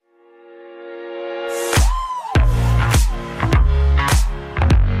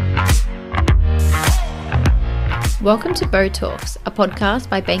Welcome to Bo Talks, a podcast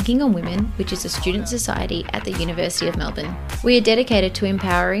by Banking on Women, which is a student society at the University of Melbourne. We are dedicated to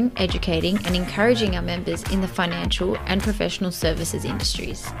empowering, educating and encouraging our members in the financial and professional services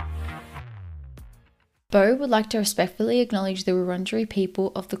industries. Bo would like to respectfully acknowledge the Wurundjeri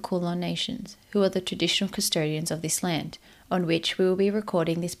people of the Kulin Nations, who are the traditional custodians of this land, on which we will be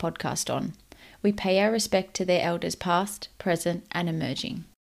recording this podcast on. We pay our respect to their elders past, present and emerging.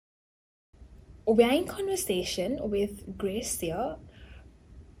 We're in conversation with Grace Seo,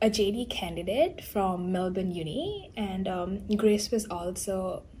 a JD candidate from Melbourne Uni, and Grace was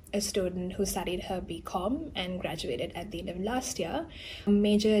also a student who studied her BComm and graduated at the end of last year,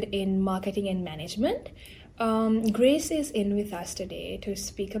 majored in marketing and management. Grace is in with us today to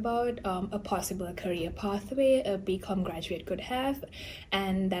speak about a possible career pathway a BComm graduate could have,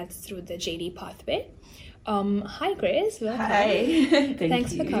 and that's through the JD pathway. Hi Grace, welcome. Hi.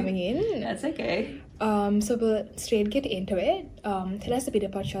 Thanks for coming in. That's okay. So we'll straight get into it. Tell us a bit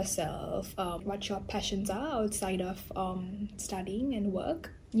about yourself, what your passions are outside of studying and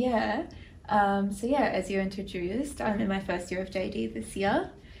work. Yeah. As you introduced, I'm in my first year of JD this year.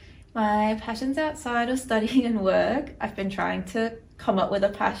 My passions outside of studying and work, I've been trying to come up with a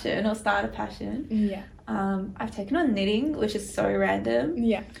passion or start a passion. Yeah. I've taken on knitting, which is so random.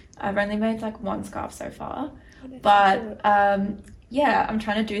 Yeah. I've only made like one scarf so far. Oh, but I'm trying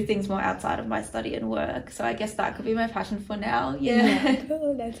to do things more outside of my study and work. So I guess that could be my passion for now. Yeah.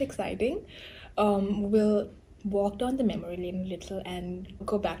 Cool. That's exciting. We'll walk down the memory lane a little and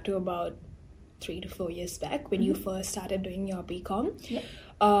go back to about 3 to 4 years back when you first started doing your BComm. Yeah.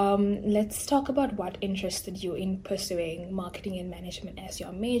 Let's talk about what interested you in pursuing marketing and management as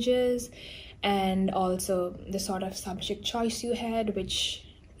your majors, and also the sort of subject choice you had, which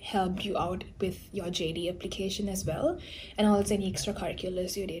helped you out with your JD application as well, and also any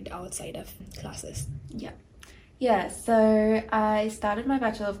extracurriculars you did outside of classes. Yeah, so I started my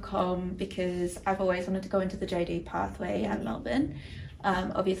Bachelor of Commerce because I've always wanted to go into the JD pathway at Melbourne.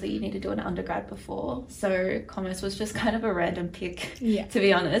 Obviously, you need to do an undergrad before, so commerce was just kind of a random pick, to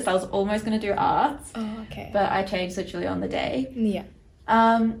be honest. I was almost going to do arts, but I changed literally on the day. Yeah.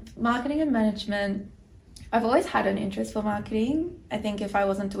 Marketing and management, I've always had an interest for marketing. I think if I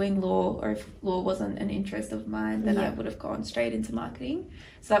wasn't doing law, or if law wasn't an interest of mine, then I would have gone straight into marketing.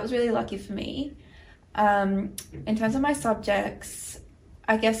 So that was really lucky for me. In terms of my subjects,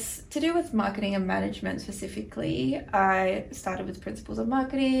 I guess to do with marketing and management specifically, I started with principles of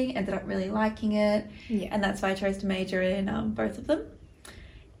marketing, ended up really liking it, and that's why I chose to major in both of them.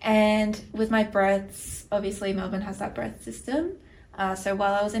 And with my breadths, obviously Melbourne has that breadth system. So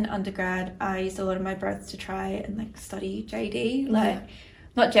while I was in undergrad, I used a lot of my breadths to try and study JD,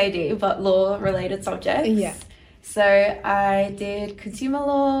 not JD, but law related subjects. Yeah. So I did consumer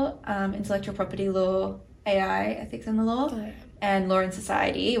law, intellectual property law, AI, ethics in the law, and law and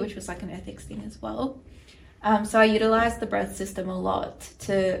society, which was like an ethics thing as well. So I utilized the breadth system a lot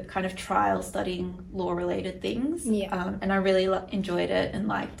to kind of trial studying law related things. And I really enjoyed it and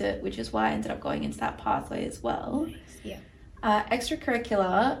liked it, which is why I ended up going into that pathway as well.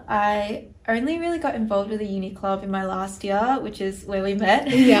 Extracurricular, I only really got involved with a uni club in my last year, which is where we met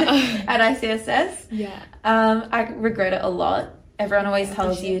at ICSS. I regret it a lot. Everyone always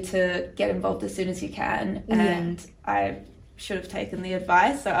tells you to get involved as soon as you can, and I should have taken the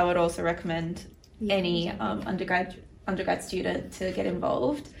advice. So I would also recommend any undergrad student to get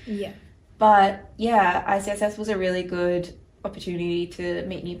involved. But ICSS was a really good opportunity to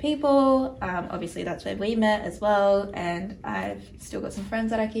meet new people. Obviously that's where we met as well, and I've still got some friends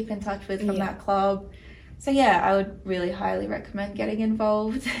that I keep in touch with from that club. So I would really highly recommend getting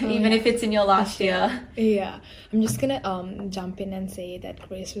involved, even if it's in your last year. I'm just gonna jump in and say that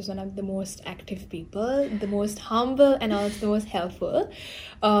Grace was one of the most active people, the most humble and also the most helpful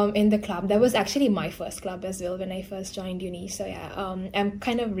in the club. That was actually my first club as well when I first joined uni. So I'm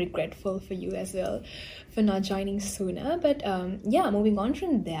kind of regretful for you as well for not joining sooner. But moving on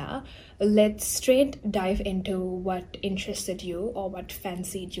from there, let's straight dive into what interested you or what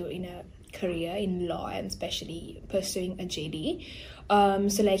fancied you in a career in law, and especially pursuing a JD.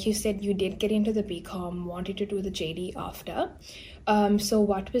 So like you said, you did get into the BComm, wanted to do the JD after. So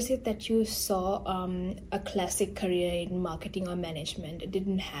what was it that you saw a classic career in marketing or management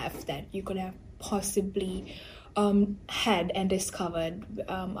didn't have that you could have possibly had and discovered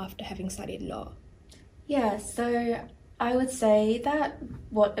after having studied law? So I would say that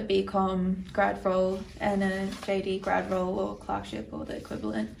what a BComm grad role and a JD grad role or clerkship or the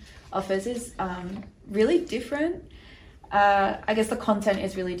equivalent offers is really different. I guess the content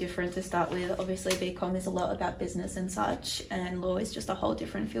is really different to start with. Obviously BComm is a lot about business and such, and law is just a whole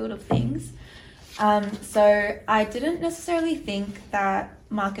different field of things. So I didn't necessarily think that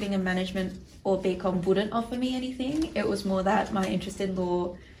marketing and management or BCom wouldn't offer me anything. It was more that my interest in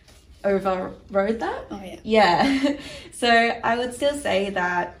law overrode that. Oh, yeah. Yeah. So I would still say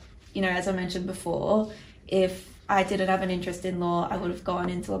that, you know, as I mentioned before, if I didn't have an interest in law, I would have gone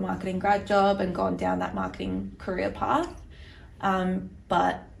into a marketing grad job and gone down that marketing career path.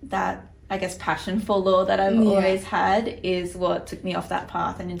 But that, I guess, passion for law that I've always had is what took me off that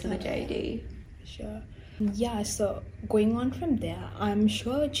path and into the JD. Sure. Yeah, so going on from there, I'm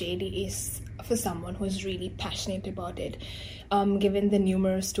sure JD is for someone who's really passionate about it. Given the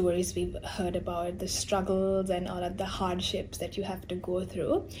numerous stories we've heard about, the struggles and all of the hardships that you have to go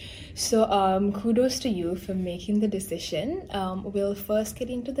through. So kudos to you for making the decision. We'll first get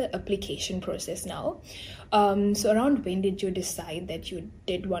into the application process now. So around when did you decide that you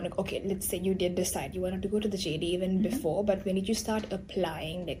did want to, okay, let's say you did decide you wanted to go to the JD even before, but when did you start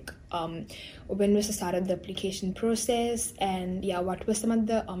applying? Like, when was the start of the application process? And yeah, what were some of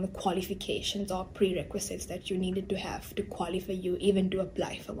the qualifications or prerequisites that you needed to have to qualify you even to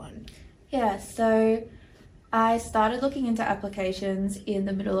apply for one? Yeah, so I started looking into applications in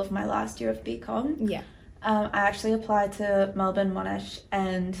the middle of my last year of BCom. Yeah. I actually applied to Melbourne, Monash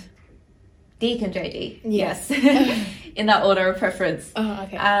and Deakin JD. Yes. In that order of preference. Oh,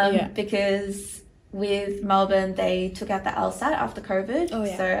 okay. Because with Melbourne, they took out the LSAT after COVID. Oh,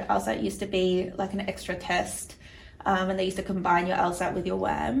 yeah. So LSAT used to be like an extra test, and they used to combine your LSAT with your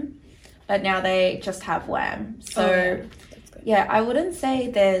WAM. But now they just have WAM. So, yeah, I wouldn't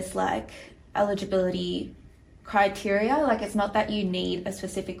say there's like eligibility criteria. Like, it's not that you need a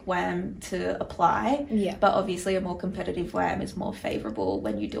specific WAM to apply. Yeah. But obviously a more competitive WAM is more favourable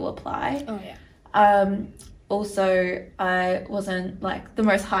when you do apply. Oh, yeah. Also, I wasn't like the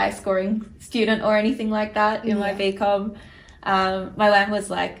most high scoring student or anything like that in my BCom. My WAM was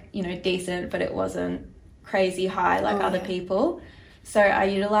like, you know, decent, but it wasn't crazy high like other people. So I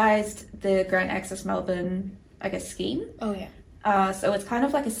utilised the Grant Access Melbourne, I guess, scheme. Oh, yeah. So it's kind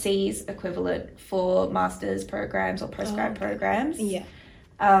of like a C's equivalent for master's programs or postgrad programs. Yeah.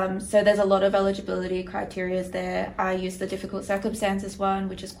 So there's a lot of eligibility criteria there. I used the difficult circumstances one,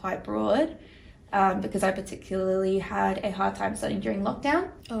 which is quite broad, because I particularly had a hard time studying during lockdown.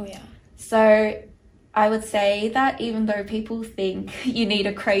 Oh, yeah. So I would say that even though people think you need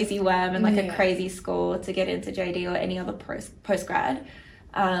a crazy WAM and like a crazy score to get into JD or any other postgrad,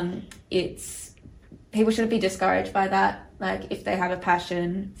 it's people shouldn't be discouraged by that. Like, if they have a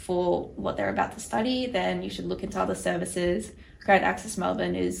passion for what they're about to study, then you should look into other services. Grant Access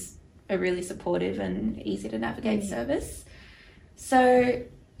Melbourne is a really supportive and easy to navigate service. So,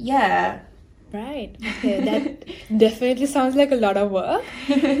 yeah. Right. Okay, that definitely sounds like a lot of work.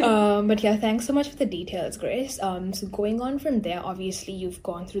 But yeah, thanks so much for the details, Grace. So going on from there, obviously you've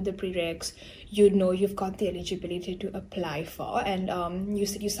gone through the prereqs. You know you've got the eligibility to apply for, and you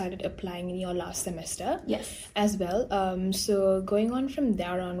said you started applying in your last semester. Yes. As well. So going on from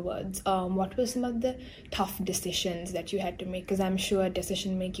there onwards, what were some of the tough decisions that you had to make? Because I'm sure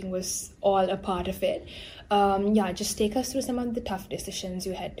decision making was all a part of it. Just take us through some of the tough decisions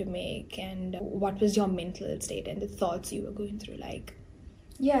you had to make, and what was your mental state and the thoughts you were going through like?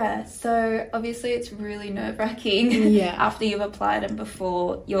 Yeah, so obviously it's really nerve-wracking after you've applied and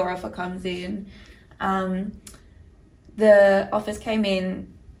before your offer comes in. The offers came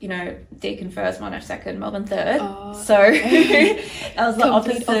in, you know, Deakin first, Monash second, Melbourne third. So that was the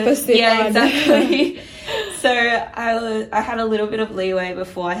opposite. Yeah, exactly. So I had a little bit of leeway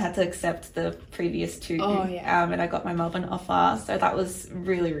before I had to accept the previous two, and I got my Melbourne offer. So that was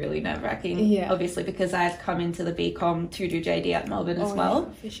really, really nerve-wracking, obviously, because I had come into the BCom to do JD at Melbourne as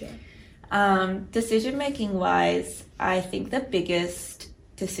well. Yeah, for sure. Decision-making wise, I think the biggest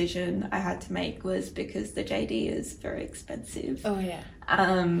decision I had to make was because the JD is very expensive. Oh, yeah.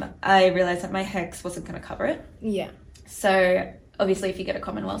 I realised that my HECS wasn't going to cover it. Yeah. So obviously, if you get a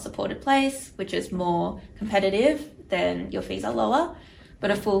Commonwealth supported place, which is more competitive, then your fees are lower. But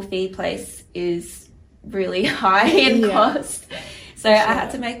a full fee place is really high in cost. So I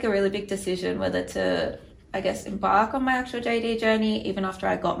had to make a really big decision whether to, I guess, embark on my actual JD journey even after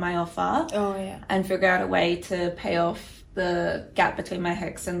I got my offer. Oh, yeah. And figure out a way to pay off the gap between my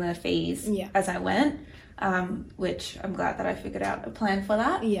HECS and the fees as I went, which I'm glad that I figured out a plan for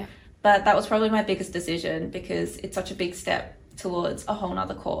that. Yeah. But that was probably my biggest decision because it's such a big step towards a whole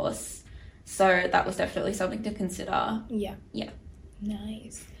nother course. So that was definitely something to consider. Yeah. Yeah.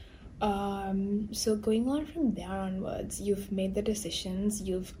 Nice. So going on from there onwards, you've made the decisions,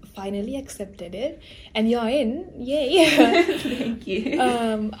 you've finally accepted it, and you're in. Yay! Thank you.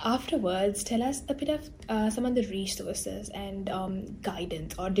 Afterwards, tell us a bit of some of the resources and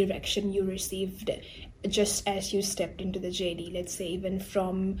guidance or direction you received just as you stepped into the JD. Let's say even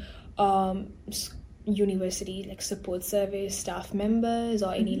from university, like support service, staff members,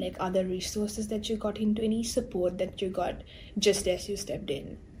 or any like other resources that you got into, any support that you got just as you stepped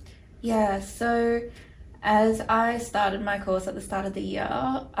in. Yeah, so as I started my course at the start of the year,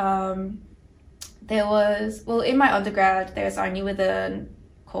 there was, well, in my undergrad, they assigned you with a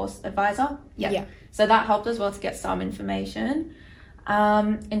course advisor. Yeah. So that helped as well to get some information.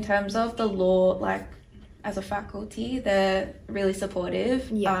 In terms of the law, like as a faculty, they're really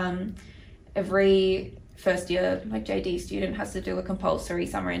supportive. Every first year, like JD student has to do a compulsory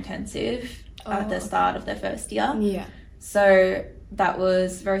summer intensive at the start of their first year. So that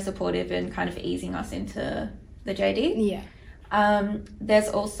was very supportive in kind of easing us into the JD. There's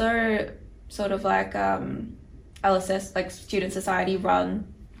also sort of like LSS, like student society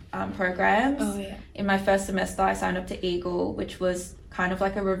run programs. In my first semester, I signed up to Eagle, which was kind of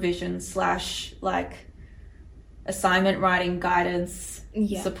like a revision / like assignment writing guidance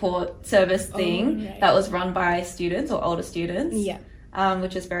support service thing that was run by students or older students,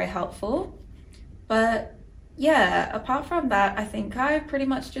 which is very helpful. But yeah, apart from that, I think I pretty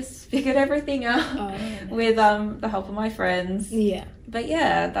much just figured everything out with the help of my friends. But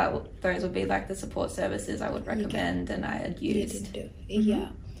yeah, those would be like the support services I would recommend and I had used.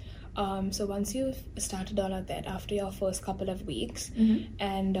 So once you've started all of that after your first couple of weeks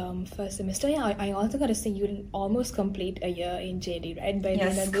and first semester, I also got to say you didn't almost complete a year in JD, right? By the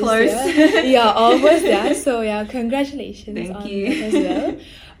end of this close. year. Almost there. So congratulations. Thank you. That as well.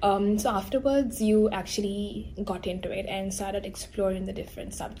 So afterwards, you actually got into it and started exploring the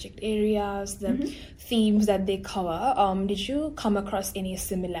different subject areas, the themes that they cover. Did you come across any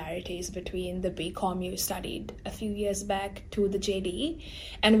similarities between the Bcomm you studied a few years back to the JD?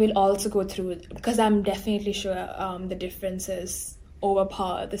 And we'll also go through it because I'm definitely sure the differences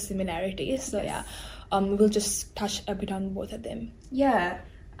overpower the similarities. So we'll just touch a bit on both of them.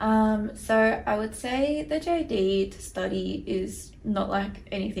 So I would say the JD to study is not like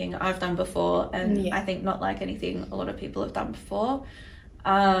anything I've done before, and I think not like anything a lot of people have done before.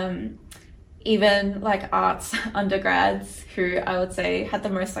 Even like arts undergrads who I would say had the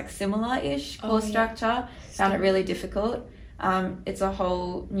most like similar-ish course structure found it really difficult. It's a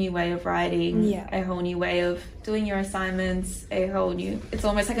whole new way of writing, a whole new way of doing your assignments, it's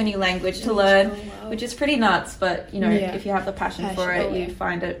almost like a new language to learn, which is pretty nuts, but if you have the passion for it, you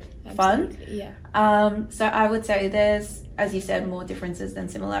find it fun. So I would say there's, as you said, more differences than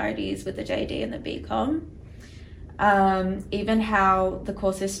similarities with the JD and the Bcomm. Even how the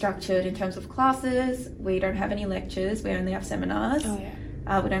course is structured in terms of classes, we don't have any lectures, we only have seminars. We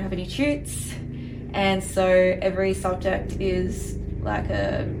don't have any tutes. And so every subject is like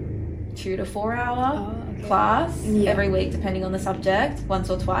a 2 to 4 hour class every week, depending on the subject, once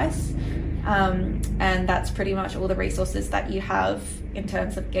or twice. And that's pretty much all the resources that you have in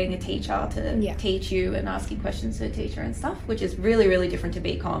terms of getting a teacher to teach you and asking questions to the teacher and stuff, which is really, really different to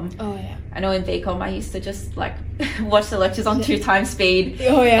Bcomm. I know in Bcomm I used to just like watch the lectures on 2 times speed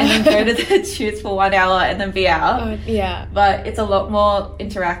and then go to the tutes for 1 hour and then be out. But it's a lot more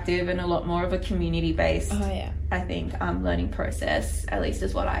interactive and a lot more of a community based I think learning process, at least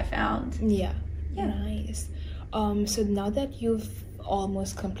is what I found. Nice. So now that you've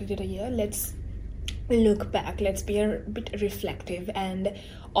almost completed a year, let's look back, let's be a bit reflective and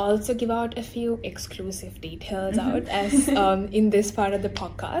also give out a few exclusive details out as in this part of the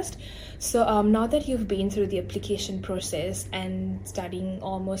podcast. So now that you've been through the application process and studying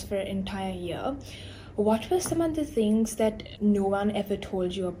almost for an entire year, what were some of the things that no one ever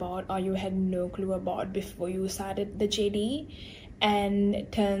told you about or you had no clue about before you started the JD? And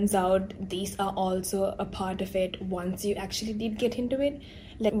it turns out these are also a part of it once you actually did get into it.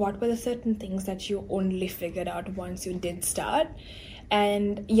 Like, what were the certain things that you only figured out once you did start?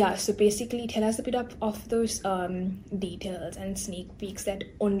 And so basically tell us a bit of those details and sneak peeks that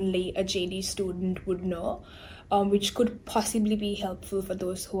only a JD student would know, which could possibly be helpful for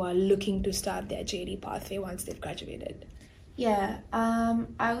those who are looking to start their JD pathway once they've graduated.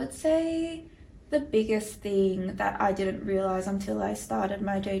 I would say the biggest thing that I didn't realize until I started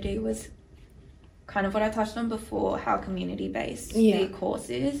my JD was kind of what I touched on before, how community-based the course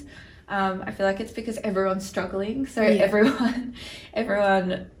is. I feel like it's because everyone's struggling, so everyone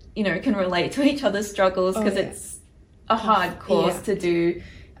can relate to each other's struggles because it's a hard course to do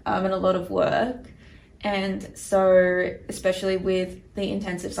and a lot of work. And so especially with the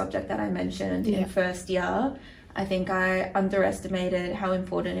intensive subject that I mentioned in first year, I think I underestimated how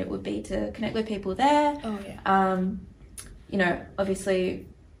important it would be to connect with people there. You know, obviously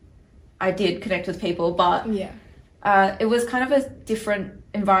I did connect with people, but it was kind of a different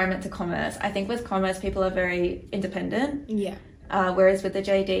environment to commerce. I think with commerce, people are very independent. Whereas with the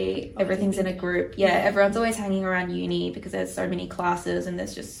JD, everything's in a group. Everyone's always hanging around uni because there's so many classes and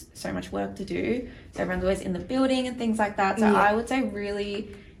there's just so much work to do. So everyone's always in the building and things like that. So I would say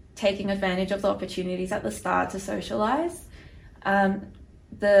really taking advantage of the opportunities at the start to socialize.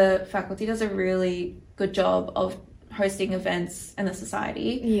 The faculty does a really good job of hosting events in the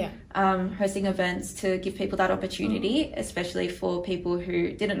society, hosting events to give people that opportunity, especially for people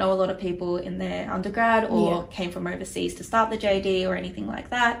who didn't know a lot of people in their undergrad or came from overseas to start the JD or anything like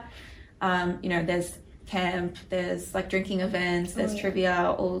that. You know, there's camp, there's like drinking events, there's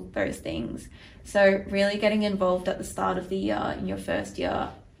trivia, all those things. So really getting involved at the start of the year, in your first year,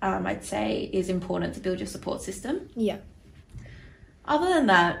 I'd say is important to build your support system. Other than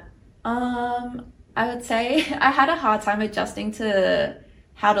that, I would say I had a hard time adjusting to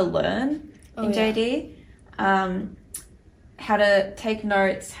how to learn in JD, how to take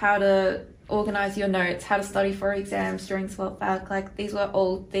notes, how to organize your notes, how to study for exams during swap back. Like these were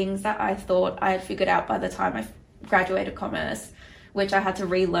all things that I thought I had figured out by the time I graduated commerce, which I had to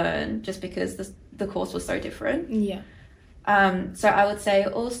relearn just because the course was so different. So I would say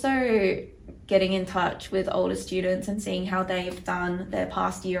also getting in touch with older students and seeing how they've done their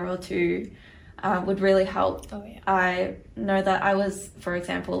past year or two would really help. I know that I was, for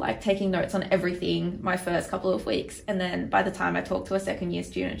example, like taking notes on everything my first couple of weeks, and then by the time I talked to a second year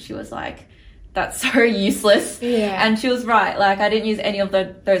student, she was like, that's so useless. And she was right. Like I didn't use any of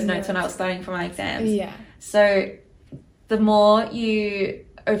those notes when I was studying for my exams. So the more you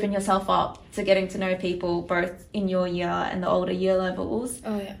open yourself up to getting to know people both in your year and the older year levels,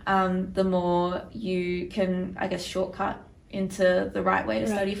 the more you can, I guess, shortcut into the right way to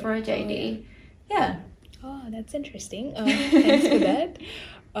study for a JD. That's interesting. Thanks for that.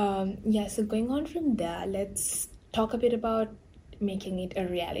 So going on from there, let's talk a bit about making it a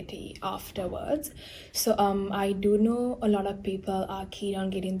reality afterwards. So I do know a lot of people are keen on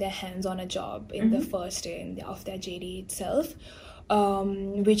getting their hands on a job in the first day of their JD itself,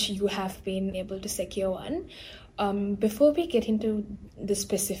 which you have been able to secure one. Before we get into the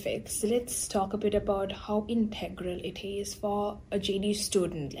specifics, let's talk a bit about how integral it is for a JD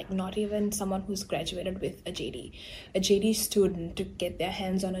student, like not even someone who's graduated with a JD student to get their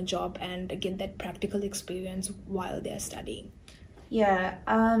hands on a job and get that practical experience while they're studying.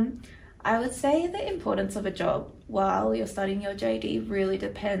 I would say the importance of a job while you're studying your JD really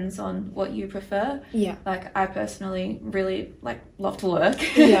depends on what you prefer. Like I personally really love to work.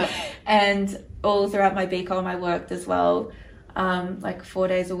 And all throughout my Bcomm I worked as well, like 4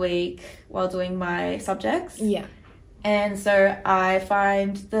 days a week while doing my subjects. And so I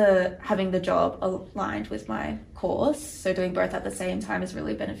find having the job aligned with my course, so doing both at the same time, is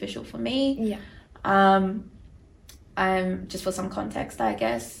really beneficial for me. I'm, just for some context, I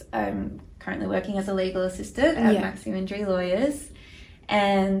guess, I'm currently working as a legal assistant at Maxim Injury Lawyers.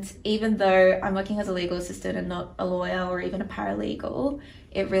 And even though I'm working as a legal assistant and not a lawyer or even a paralegal,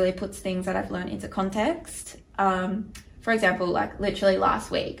 it really puts things that I've learned into context. For example, like literally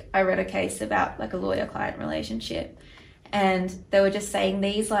last week, I read a case about like a lawyer-client relationship, and they were just saying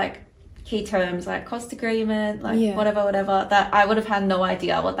these like key terms like cost agreement, like whatever, that I would have had no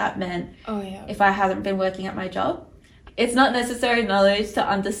idea what that meant if I hadn't been working at my job. It's not necessary knowledge to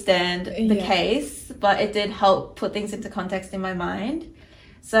understand the case, but it did help put things into context in my mind.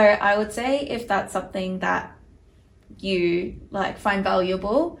 So I would say if that's something that you like find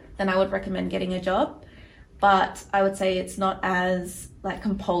valuable, then I would recommend getting a job. But I would say it's not as like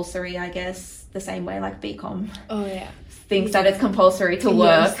compulsory, I guess, the same way like Bcomm thinks that it's compulsory to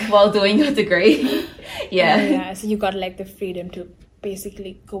work while doing your degree. So you got like the freedom to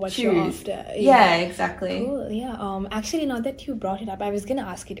basically go what you're after. Exactly. Cool. Actually, now that you brought it up, I was gonna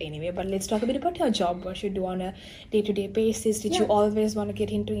ask it anyway, but let's talk a bit about your job, what you do on a day-to-day basis. Did you always want to get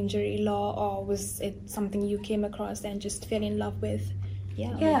into injury law, or was it something you came across and just fell in love with?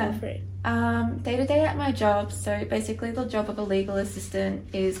 Go for it. Day-to-day at my job, so basically the job of a legal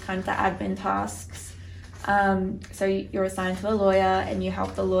assistant is kind of the admin tasks. So you're assigned to a lawyer and you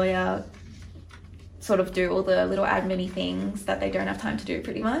help the lawyer sort of do all the little admin-y things that they don't have time to do,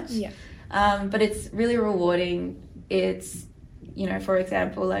 pretty much. But it's really rewarding. It's, you know, for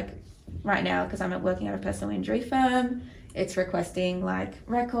example, like right now, because I'm working at a personal injury firm, it's requesting like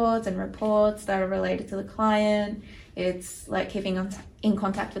records and reports that are related to the client. It's like keeping in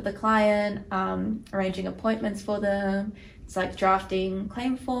contact with the client, arranging appointments for them. It's like drafting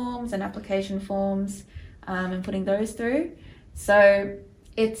claim forms and application forms, and putting those through. So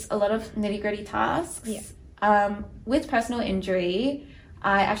it's a lot of nitty-gritty tasks. With personal injury,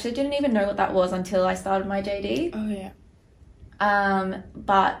 I actually didn't even know what that was until I started my JD. Oh, yeah.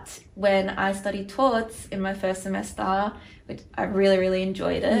 But when I studied torts in my first semester, which I really, really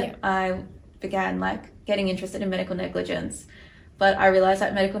enjoyed it, I began like getting interested in medical negligence. But I realized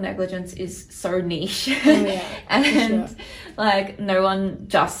that medical negligence is so niche. And like no one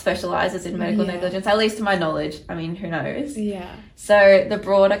just specializes in medical negligence, at least to my knowledge. I mean, who knows? So the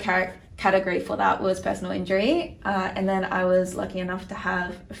broader category for that was personal injury. And then I was lucky enough to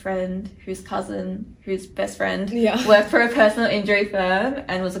have a friend whose cousin, whose best friend, worked for a personal injury firm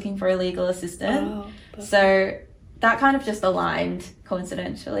and was looking for a legal assistant. So that kind of just aligned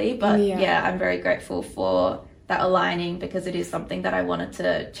coincidentally. But I'm very grateful for that aligning, because it is something that I wanted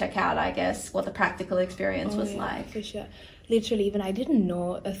to check out, I guess, what the practical experience was like. For sure. Literally, even I didn't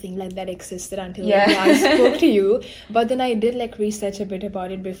know a thing like that existed until I spoke to you. But then I did like research a bit about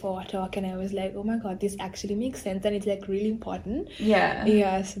it before our talk, and I was like, oh my god, this actually makes sense, and it's like really important.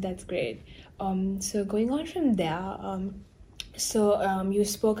 So that's great. So going on from there, you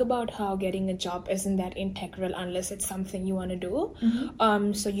spoke about how getting a job isn't that integral unless it's something you want to do.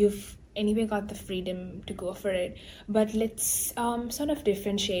 So you've anyway got the freedom to go for it, but let's sort of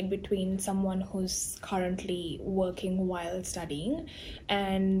differentiate between someone who's currently working while studying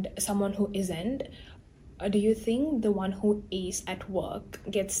and someone who isn't. Do you think the one who is at work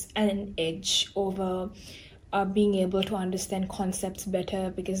gets an edge over being able to understand concepts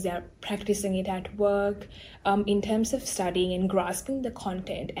better because they're practicing it at work, in terms of studying and grasping the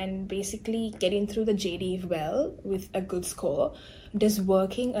content and basically getting through the JD well with a good score? Does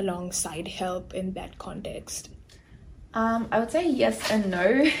working alongside help in that context? I would say yes and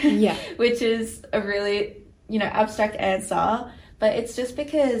no, which is a really, abstract answer. But it's just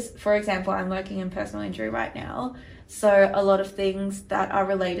because, for example, I'm working in personal injury right now. So a lot of things that are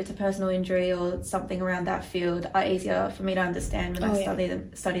related to personal injury or something around that field are easier for me to understand when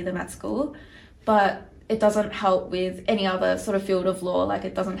I study them at school. But it doesn't help with any other sort of field of law. Like,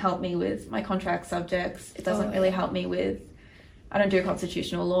 it doesn't help me with my contract subjects. It doesn't really help me with, I don't do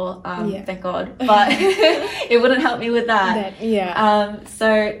constitutional law, thank God, but it wouldn't help me with that.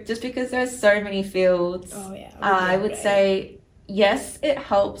 So just because there's so many fields, I would say yes, it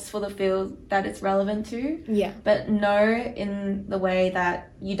helps for the field that it's relevant to, but no, in the way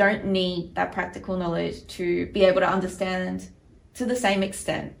that you don't need that practical knowledge to be able to understand to the same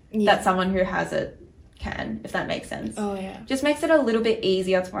extent that someone who has it can, if that makes sense. Just makes it a little bit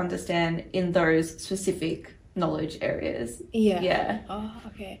easier to understand in those specific knowledge areas. Oh,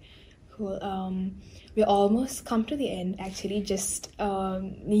 okay, cool. We almost come to the end, actually. Just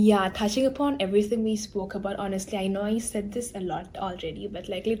touching upon everything we spoke about. Honestly, I know I said this a lot already, but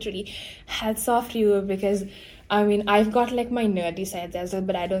like literally hats off to you, because I mean, I've got like my nerdy sides as well,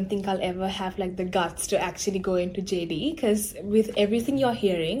 but I don't think I'll ever have like the guts to actually go into JD, because with everything you're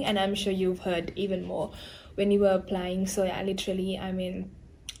hearing, and I'm sure you've heard even more when you were applying. So literally, I mean,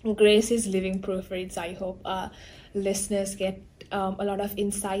 Grace is living proof for it. So I hope listeners get a lot of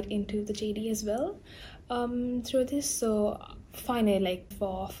insight into the JD as well through this. So finally,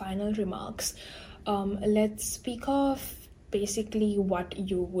 for final remarks, let's speak of basically what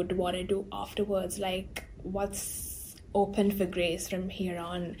you would want to do afterwards. Like, what's open for Grace from here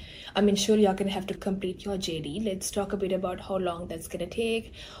on? I mean, sure, you're going to have to complete your JD. Let's talk a bit about how long that's going to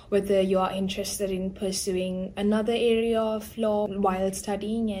take, whether you're interested in pursuing another area of law while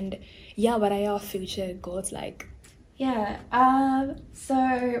studying, and what are your future goals like? So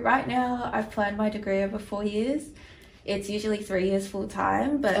right now I've planned my degree over 4 years. It's usually 3 years full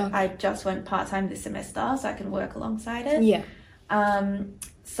time, but I just went part-time this semester so I can work alongside it.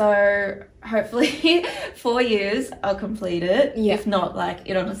 So hopefully 4 years I'll complete it. If not, like,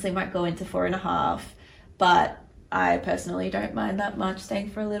 it honestly might go into 4.5, but I personally don't mind that much staying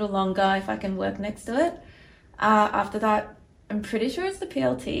for a little longer if I can work next to it. After that, I'm pretty sure it's the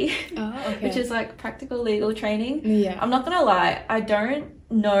PLT, which is like practical legal training. I'm not gonna lie, I don't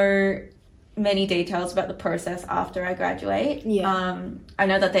know many details about the process after I graduate. I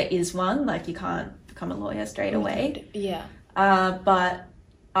know that there is one, like you can't become a lawyer straight away. But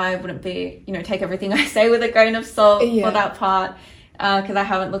I wouldn't be, take everything I say with a grain of salt for that part, because I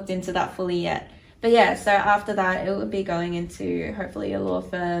haven't looked into that fully yet. But so after that, it would be going into hopefully a law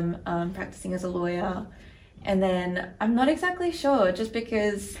firm, practicing as a lawyer, And then I'm not exactly sure, just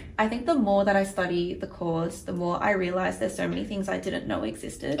because I think the more that I study the course, the more I realize there's so many things I didn't know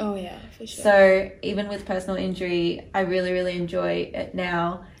existed. Oh yeah, for sure. So even with personal injury, I really, really enjoy it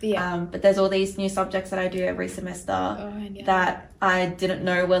now. Yeah. But there's all these new subjects that I do every semester that I didn't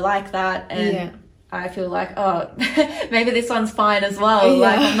know were like that. And I feel like, oh, maybe this one's fine as well.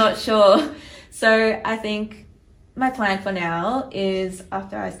 Like, I'm not sure. So I think my plan for now is,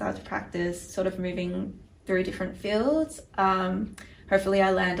 after I start to practice, sort of moving through different fields. Hopefully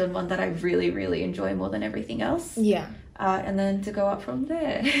I land on one that I really, really enjoy more than everything else. Yeah. And then to go up from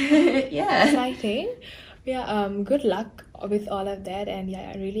there. Yeah. Exciting. Yeah, good luck with all of that, and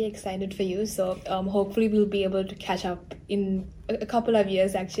yeah, I'm really excited for you. So hopefully we'll be able to catch up in a couple of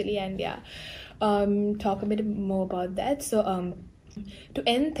years actually, and talk a bit more about that. So to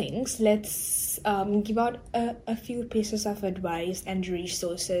end things, let's give out a few pieces of advice and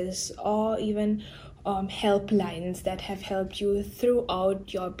resources, or even helplines that have helped you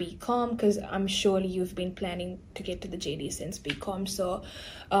throughout your BCom, because I'm sure you've been planning to get to the JD since BCom. So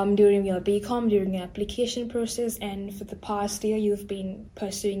during your BCom, during your application process, and for the past year you've been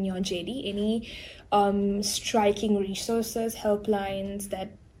pursuing your JD, any striking resources, helplines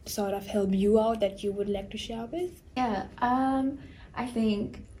that sort of help you out that you would like to share with? Yeah, I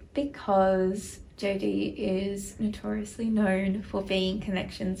think because JD is notoriously known for being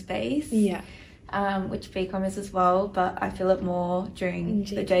connections based, which BCom is as well, but I feel it more during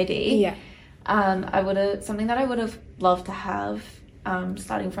the JD. Something that I would have loved to have,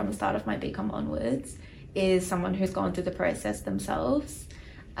 starting from the start of my BCom onwards, is someone who's gone through the process themselves.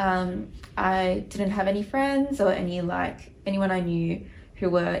 I didn't have any friends or anyone I knew who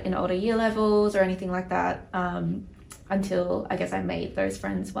were in older year levels or anything like that, until I guess I made those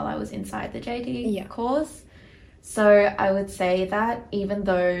friends while I was inside the JD course. So I would say that even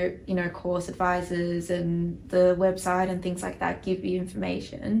though, course advisors and the website and things like that give you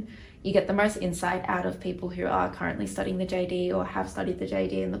information, you get the most insight out of people who are currently studying the JD or have studied the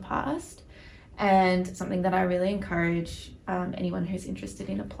JD in the past. And something that I really encourage anyone who's interested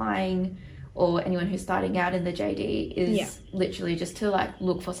in applying, or anyone who's starting out in the JD, is literally just to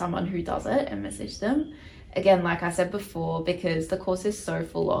look for someone who does it and message them. Again, like I said before, because the course is so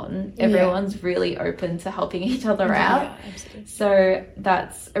full on, everyone's really open to helping each other out. Absolutely. So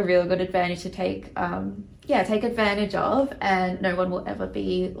that's a real good advantage to take advantage of, and no one will ever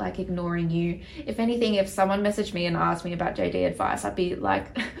be ignoring you. If anything, if someone messaged me and asked me about JD advice, I'd be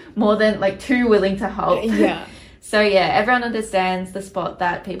more than too willing to help. So everyone understands the spot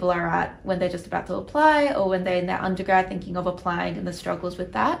that people are at when they're just about to apply, or when they're in their undergrad thinking of applying, and the struggles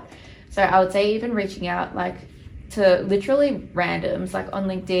with that. So I would say even reaching out to literally randoms, on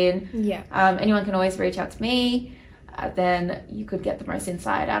LinkedIn. Anyone can always reach out to me. Then you could get the most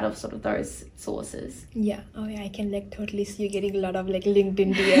insight out of sort of those sources. I can totally see you getting a lot of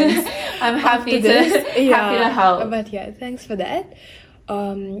LinkedIn DMs. I'm happy to help. But thanks for that.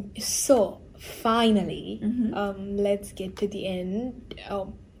 So finally, let's get to the end.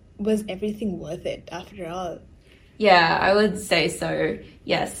 Was everything worth it after all? Yeah, I would say so.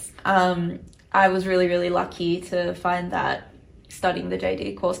 Yes. I was really, really lucky to find that studying the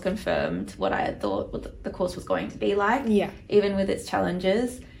JD course confirmed what I had thought the course was going to be like. Even with its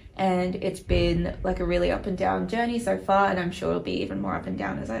challenges. And it's been a really up and down journey so far, and I'm sure it'll be even more up and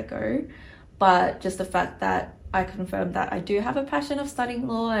down as I go. But just the fact that I confirmed that I do have a passion of studying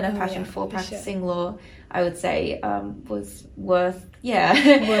law and a passion for practicing law, I would say was worth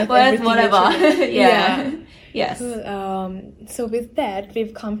whatever. Yes. Cool. So with that,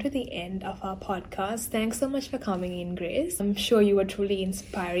 we've come to the end of our podcast. Thanks so much for coming in, Grace. I'm sure you were truly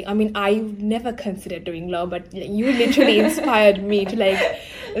inspiring. I mean, I never considered doing law, but you literally inspired me to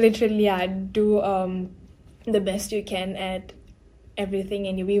do the best you can at everything,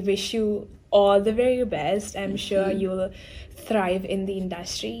 and we wish you all the very best. I'm sure you'll thrive in the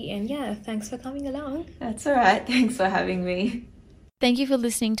industry, and thanks for coming along. That's all right. Thanks for having me. Thank you for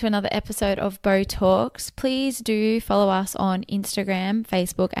listening to another episode of Bo Talks. Please do follow us on Instagram,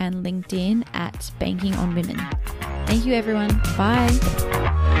 Facebook and LinkedIn at Banking on Women. Thank you everyone. Bye.